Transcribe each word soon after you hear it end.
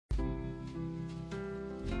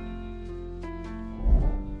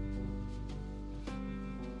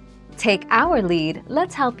Take our lead,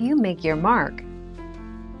 let's help you make your mark.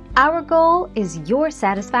 Our goal is your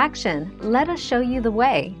satisfaction. Let us show you the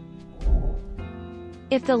way.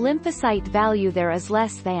 If the lymphocyte value there is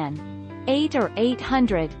less than 8 or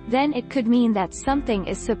 800, then it could mean that something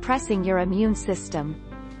is suppressing your immune system.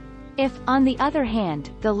 If, on the other hand,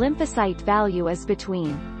 the lymphocyte value is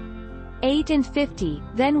between 8 and 50,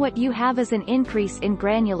 then what you have is an increase in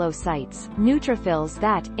granulocytes, neutrophils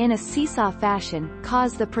that, in a seesaw fashion,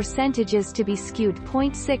 cause the percentages to be skewed.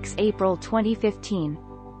 6 April 2015.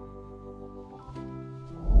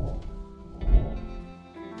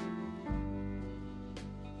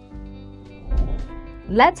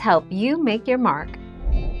 Let's help you make your mark.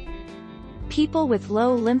 People with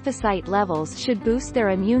low lymphocyte levels should boost their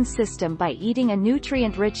immune system by eating a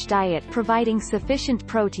nutrient-rich diet providing sufficient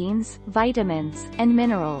proteins, vitamins, and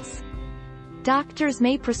minerals. Doctors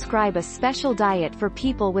may prescribe a special diet for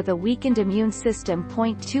people with a weakened immune system.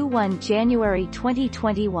 21 January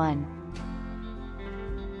 2021.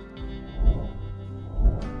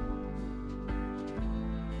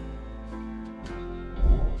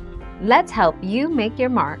 Let's help you make your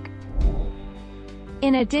mark.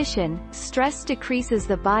 In addition, stress decreases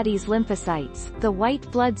the body's lymphocytes, the white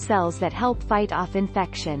blood cells that help fight off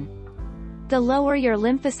infection. The lower your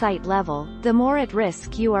lymphocyte level, the more at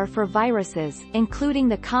risk you are for viruses, including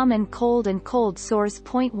the common cold and cold sores.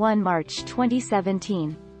 1 March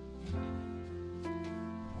 2017.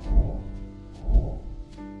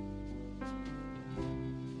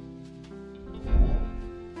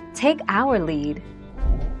 Take our lead.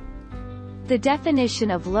 The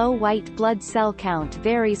definition of low white blood cell count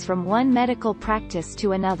varies from one medical practice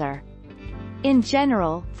to another. In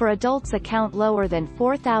general, for adults a count lower than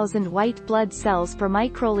 4,000 white blood cells per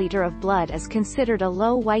microliter of blood is considered a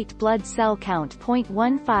low white blood cell count.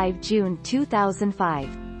 15 June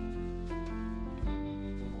 2005.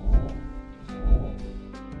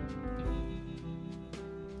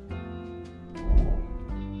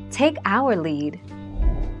 Take our lead.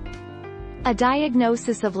 A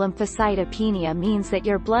diagnosis of lymphocytopenia means that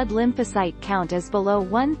your blood lymphocyte count is below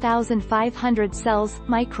 1,500 cells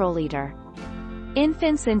microliter.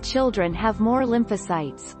 Infants and children have more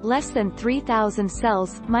lymphocytes. Less than 3,000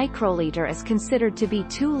 cells microliter is considered to be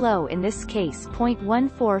too low in this case. 14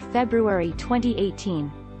 February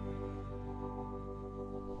 2018.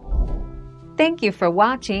 Thank you for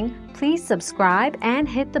watching. Please subscribe and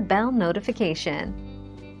hit the bell notification.